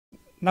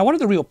Now, one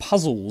of the real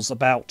puzzles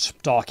about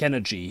dark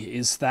energy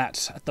is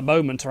that at the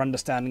moment our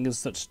understanding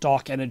is that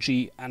dark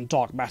energy and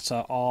dark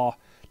matter are,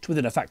 to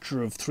within a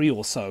factor of 3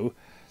 or so,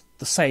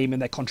 the same in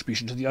their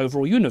contribution to the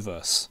overall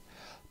universe.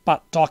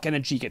 But dark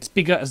energy gets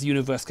bigger as the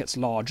universe gets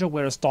larger,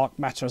 whereas dark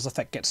matter as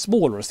effect gets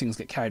smaller as things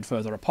get carried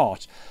further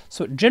apart.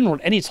 So in general,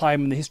 at any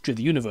time in the history of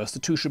the universe, the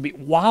two should be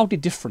wildly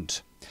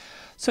different.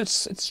 So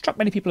it's struck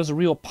many people as a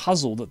real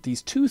puzzle that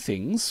these two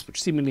things,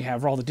 which seemingly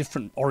have rather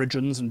different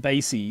origins and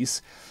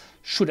bases,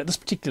 should at this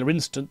particular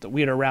instant that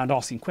we're around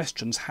asking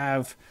questions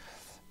have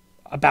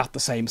about the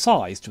same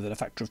size, to within a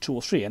factor of 2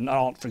 or 3, and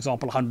aren't, for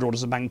example, 100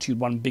 orders of magnitude,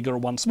 one bigger or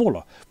one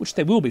smaller, which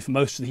they will be for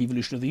most of the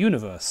evolution of the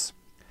universe.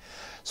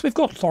 So we've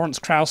got Lawrence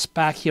Krauss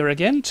back here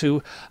again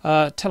to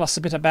tell us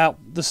a bit about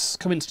this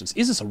coincidence.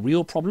 Is this a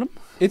real problem?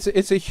 It's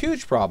a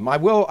huge problem.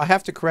 I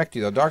have to correct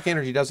you though. Dark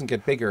energy doesn't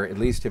get bigger, at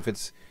least if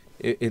it's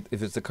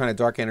the kind of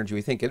dark energy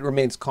we think. It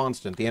remains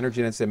constant. The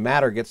energy density of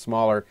matter gets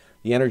smaller.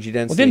 The energy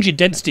density. Well, the energy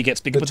density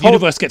gets bigger, but the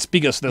universe gets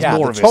bigger, so there's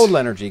more of it. The total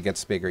energy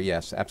gets bigger.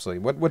 Yes,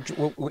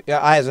 absolutely.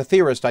 As a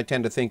theorist, I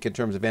tend to think in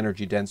terms of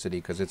energy density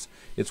because it's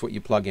what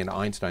you plug in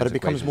Einstein's But it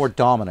becomes equations. more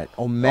dominant.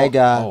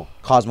 Omega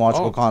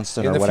cosmological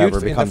constant or whatever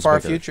becomes in the far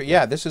bigger. future.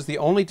 Yeah, this is the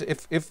only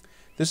if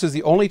this is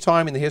the only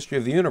time in the history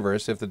of the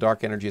universe, if the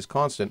dark energy is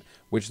constant,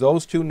 which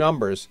those two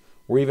numbers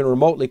were even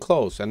remotely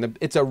close, and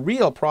it's a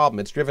real problem.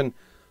 It's driven,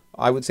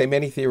 I would say,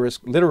 many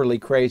theorists literally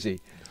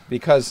crazy,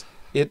 because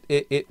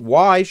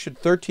why should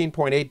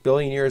 13.8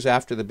 billion years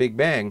after the Big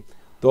Bang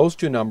those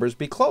two numbers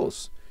be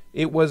close?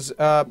 It was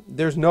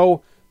there's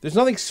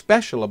nothing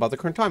special about the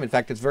current time. In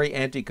fact, it's very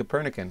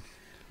anti-Copernican.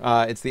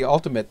 It's the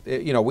ultimate.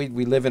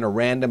 We live in a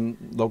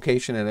random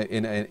location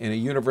in a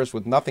universe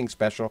with nothing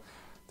special.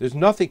 There's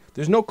no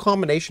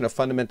combination of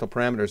fundamental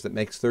parameters that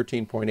makes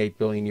 13.8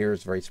 billion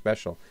years very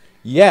special.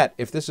 Yet,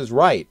 if this is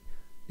right,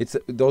 it's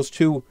those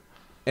two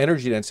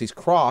energy densities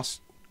crossed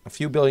a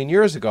few billion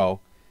years ago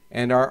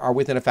and are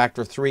within a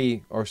factor of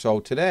 3 or so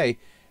today,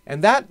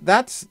 and that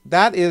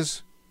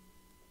is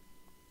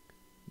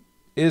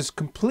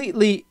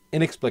completely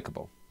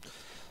inexplicable.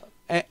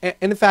 And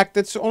in fact,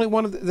 that's only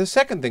one of the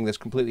second thing that's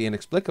completely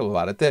inexplicable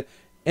about it. The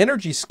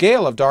energy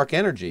scale of dark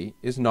energy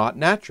is not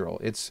natural.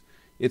 It's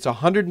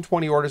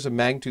 120 orders of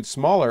magnitude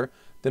smaller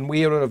than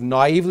we would have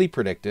naively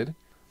predicted,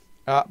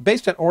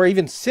 based on, or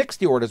even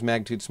 60 orders of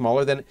magnitude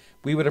smaller than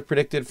we would have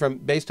predicted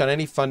based on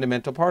any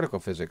fundamental particle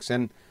physics.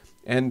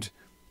 And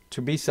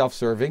to be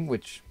self-serving,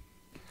 which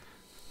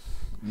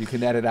you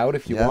can edit out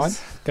if you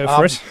want. Go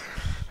for it.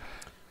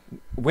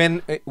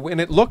 When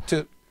it looked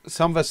to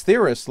some of us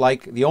theorists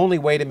like the only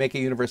way to make a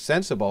universe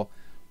sensible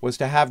was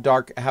to have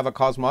a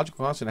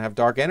cosmological constant, have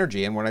dark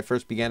energy, and when I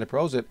first began to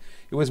propose it,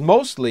 it was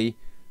mostly,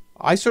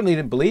 I certainly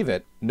didn't believe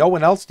it, no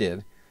one else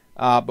did,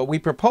 but we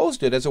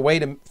proposed it as a way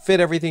to fit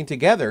everything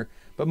together,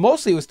 but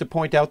mostly it was to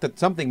point out that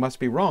something must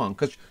be wrong,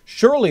 because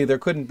surely there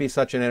couldn't be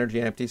such an energy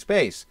in empty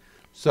space.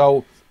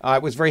 So I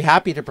was very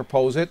happy to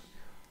propose it.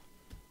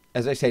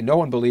 As I say, no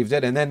one believed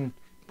it, and then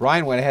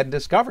Brian went ahead and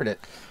discovered it.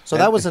 So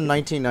that was in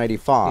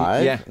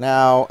 1995. Yeah.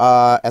 Now,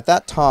 at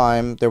that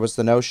time, there was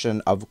the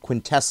notion of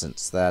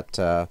quintessence that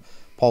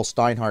Paul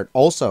Steinhardt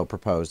also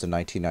proposed in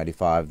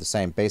 1995, the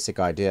same basic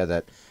idea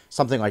that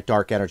something like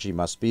dark energy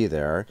must be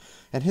there.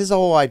 And his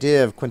whole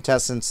idea of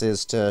quintessence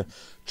is to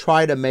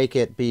try to make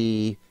it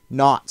be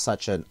not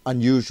such an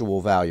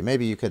unusual value.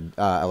 Maybe you could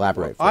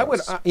elaborate for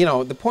us.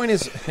 The point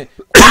is,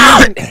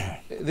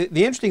 the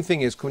interesting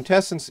thing is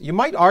quintessence, you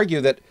might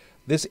argue that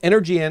this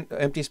energy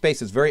empty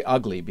space is very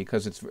ugly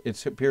because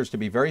it appears to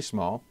be very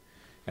small.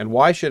 And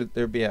why should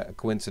there be a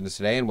coincidence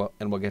today? And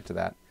we'll get to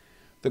that.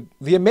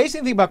 The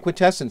amazing thing about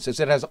quintessence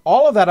is it has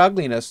all of that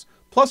ugliness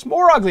plus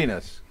more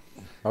ugliness.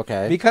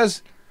 Okay.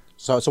 Because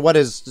so what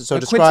is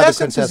describe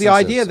quintessence is the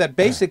idea that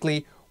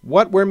basically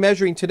what we're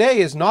measuring today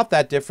is not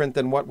that different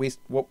than what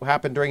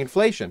happened during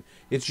inflation.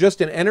 It's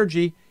just an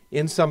energy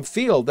in some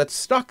field that's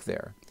stuck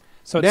there.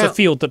 So it's a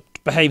field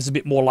that behaves a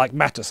bit more like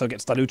matter, so it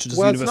gets diluted as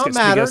the universe gets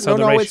matter.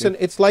 bigger. So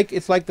It's like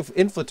the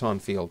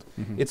inflaton field.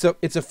 Mm-hmm.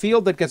 It's a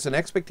field that gets an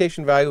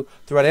expectation value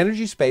throughout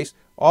energy space,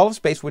 all of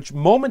space, which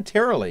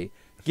momentarily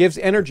gives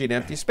energy in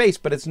empty space,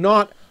 but it's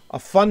not a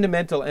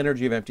fundamental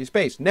energy of empty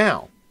space.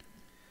 Now,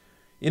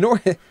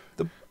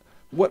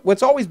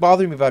 what's always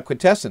bothering me about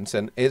quintessence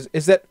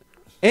is that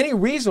any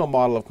reasonable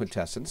model of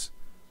quintessence,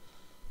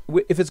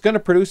 if it's going to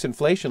produce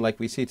inflation like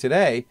we see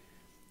today,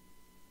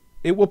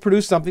 it will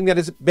produce something that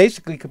is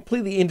basically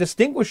completely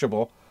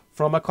indistinguishable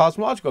from a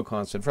cosmological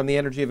constant, from the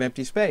energy of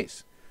empty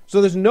space. So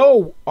there's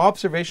no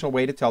observational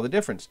way to tell the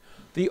difference.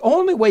 The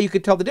only way you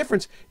could tell the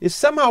difference is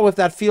somehow if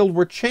that field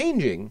were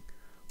changing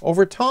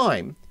over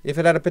time, if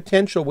it had a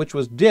potential which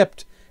was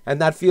dipped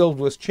and that field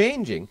was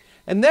changing,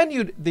 and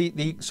then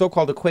the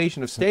so-called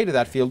equation of state of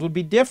that field would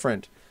be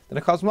different than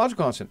a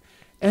cosmological constant.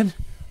 And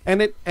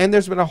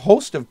there's been a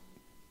host of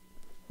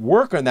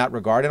work in that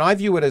regard, and I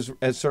view it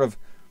as sort of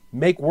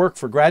make work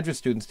for graduate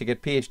students to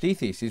get PhD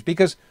theses,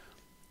 because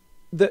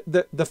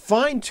the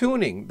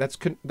fine-tuning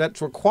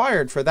that's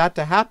required for that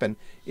to happen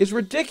is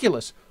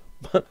ridiculous.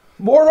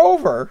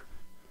 Moreover,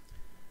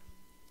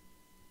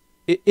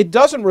 it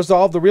doesn't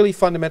resolve the really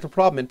fundamental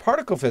problem. In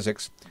particle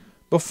physics,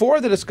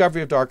 before the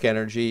discovery of dark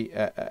energy,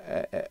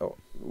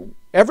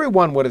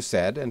 everyone would have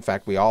said, in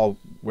fact, we all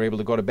were able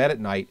to go to bed at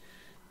night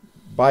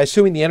by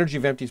assuming the energy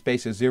of empty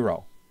space is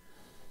zero.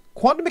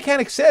 Quantum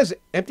mechanics says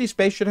empty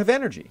space should have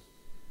energy.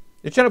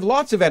 It should have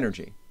lots of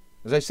energy.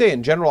 As I say,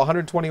 in general,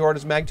 120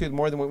 orders of magnitude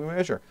more than what we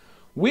measure.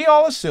 We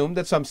all assumed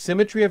that some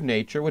symmetry of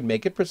nature would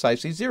make it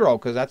precisely zero,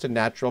 because that's a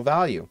natural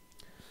value.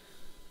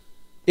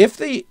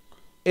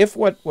 If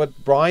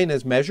what Brian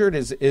has measured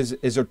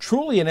is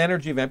truly an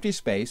energy of empty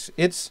space,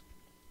 it's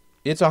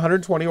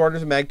 120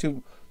 orders of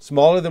magnitude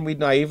smaller than we'd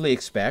naively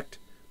expect,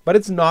 but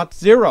it's not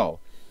zero.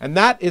 And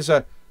that is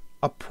a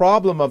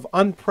problem of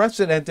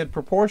unprecedented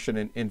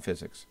proportion in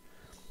physics.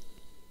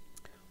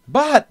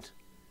 But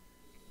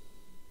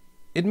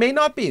it may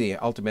not be the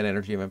ultimate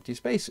energy of empty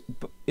space.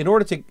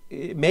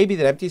 It may be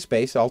that empty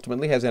space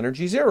ultimately has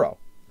energy zero.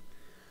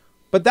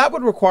 But that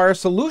would require a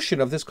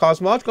solution of this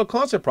cosmological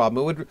constant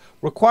problem. It would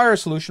require a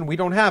solution we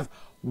don't have.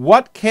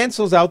 What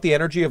cancels out the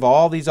energy of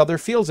all these other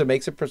fields and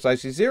makes it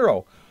precisely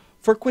zero?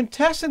 For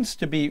quintessence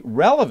to be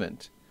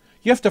relevant,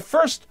 you have to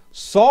first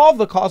solve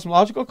the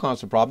cosmological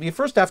constant problem. You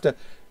first have to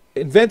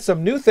invent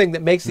some new thing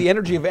that makes the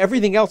energy of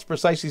everything else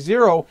precisely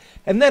zero,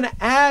 and then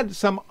add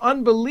some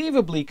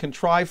unbelievably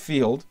contrived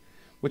field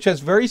which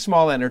has very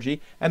small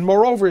energy and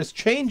moreover is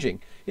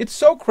changing. It's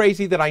so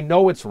crazy that I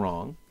know it's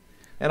wrong.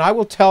 And I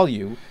will tell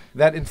you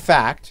that, in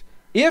fact,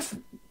 if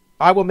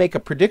I will make a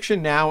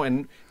prediction now,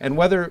 and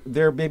whether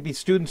there may be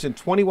students in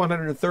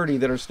 2130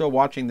 that are still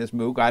watching this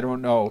MOOC, I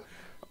don't know.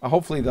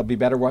 Hopefully there'll be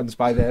better ones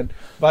by then.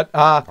 But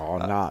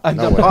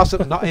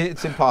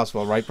it's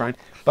impossible, right, Brian?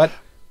 But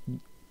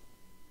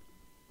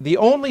the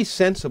only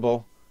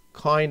sensible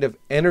kind of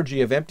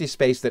energy of empty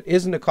space that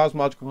isn't a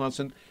cosmological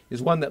constant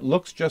is one that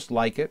looks just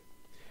like it.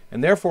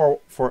 And therefore,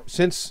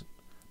 since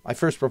I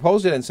first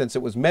proposed it and since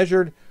it was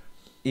measured,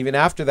 even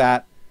after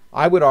that,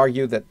 I would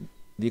argue that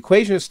the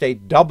equation of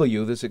state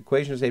W, this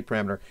equation of state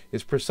parameter,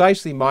 is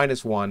precisely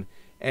 -1.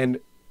 And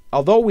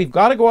although we've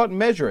got to go out and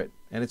measure it,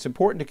 and it's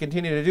important to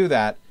continue to do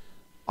that,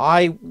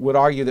 I would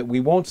argue that we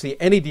won't see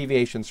any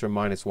deviations from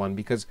 -1,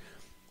 because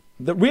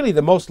really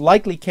the most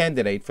likely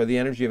candidate for the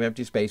energy of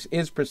empty space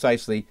is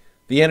precisely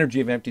the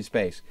energy of empty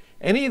space.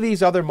 Any of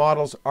these other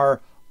models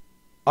are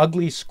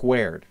ugly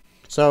squared.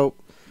 So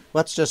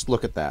let's just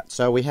look at that.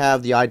 So we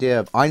have the idea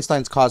of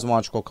Einstein's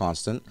cosmological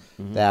constant,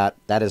 that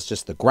is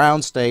just the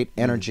ground state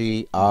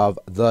energy of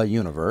the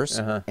universe,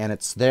 and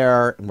it's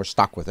there, and we're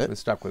stuck with it. We're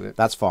stuck with it.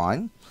 That's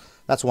fine.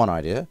 That's one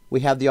idea.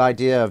 We have the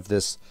idea of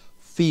this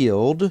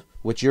field,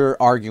 which you're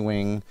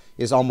arguing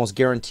is almost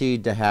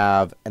guaranteed to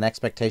have an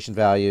expectation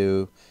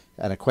value,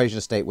 an equation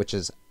of state, which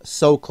is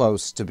so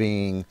close to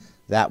being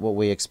that what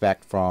we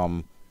expect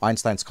from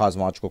Einstein's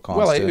cosmological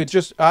constant.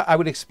 Well, I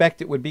would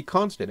expect it would be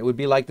constant. It would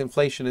be like the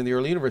inflation in the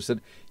early universe, that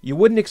you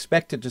wouldn't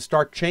expect it to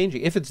start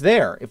changing. If it's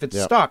there, if it's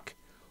stuck,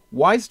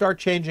 why start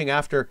changing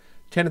after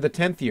 10 to the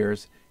 10th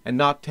years and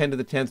not 10 to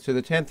the 10th to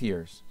the 10th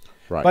years?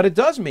 Right. But it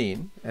does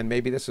mean, and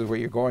maybe this is where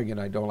you're going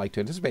and I don't like to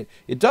anticipate,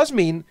 it does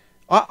mean,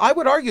 I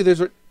would argue there's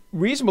a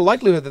reasonable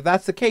likelihood that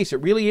that's the case. It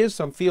really is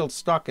some field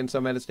stuck in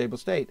some metastable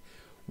state,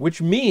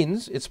 which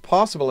means it's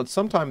possible at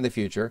some time in the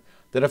future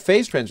that a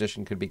phase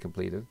transition could be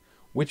completed,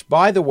 which,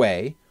 by the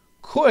way,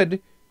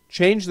 could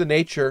change the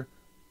nature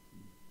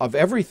of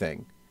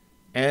everything,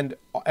 and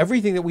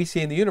everything that we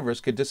see in the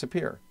universe could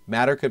disappear.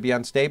 Matter could be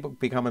unstable,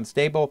 become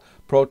unstable,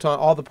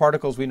 all the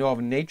particles we know of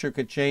in nature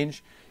could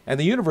change, and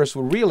the universe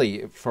will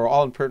really, for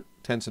all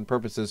intents and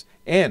purposes,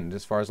 end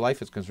as far as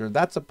life is concerned.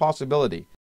 That's a possibility.